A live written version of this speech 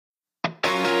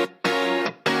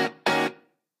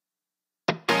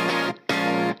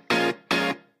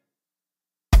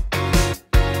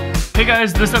Hey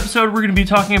guys, this episode we're going to be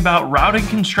talking about routing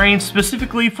constraints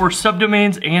specifically for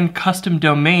subdomains and custom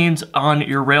domains on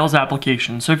your Rails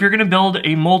application. So if you're going to build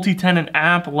a multi-tenant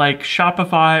app like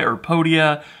Shopify or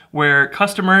Podia, where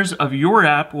customers of your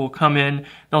app will come in,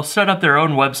 they'll set up their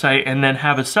own website and then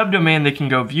have a subdomain they can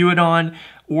go view it on,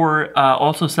 or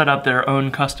also set up their own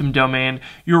custom domain.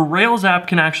 Your Rails app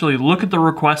can actually look at the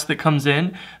request that comes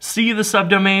in, see the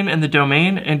subdomain and the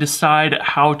domain, and decide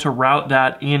how to route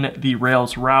that in the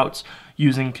Rails routes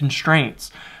using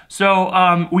constraints.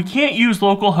 So we can't use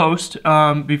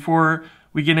localhost before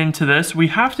we get into this. We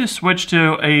have to switch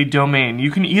to a domain.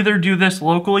 You can either do this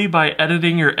locally by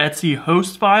editing your Etsy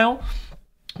host file,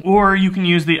 or you can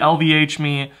use the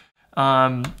lvhme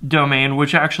domain,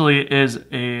 which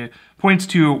actually points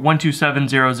to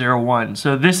 127.0.0.1.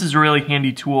 So this is a really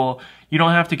handy tool. You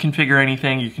don't have to configure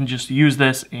anything. You can just use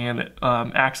this and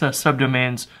access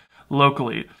subdomains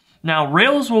locally. Now,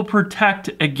 Rails will protect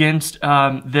against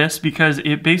this because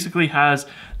it basically has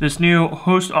this new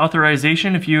host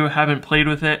authorization. If you haven't played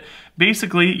with it,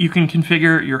 basically you can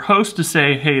configure your host to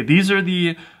say, hey, these are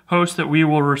the hosts that we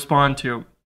will respond to.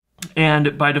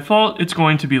 And by default, it's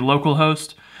going to be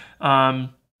localhost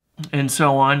and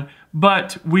so on.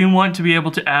 But we want to be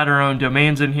able to add our own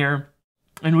domains in here.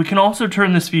 And we can also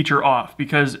turn this feature off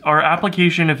because our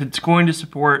application, if it's going to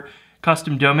support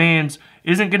custom domains,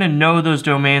 isn't going to know those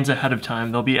domains ahead of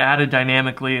time. They'll be added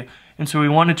dynamically, and so we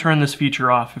want to turn this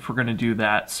feature off if we're going to do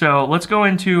that. So let's go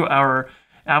into our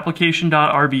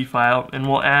application.rb file, and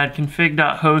we'll add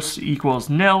config.hosts equals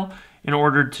nil in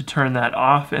order to turn that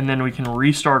off, and then we can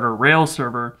restart our Rails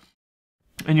server,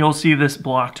 and you'll see this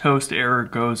blocked host error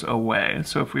goes away.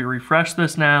 So if we refresh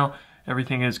this now,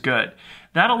 everything is good.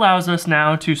 That allows us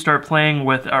now to start playing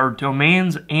with our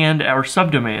domains and our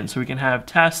subdomains. So we can have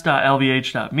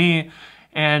test.lvh.me,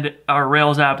 and our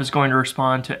Rails app is going to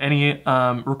respond to any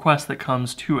request that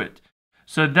comes to it.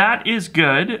 So that is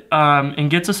good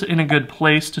and gets us in a good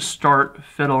place to start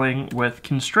fiddling with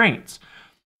constraints.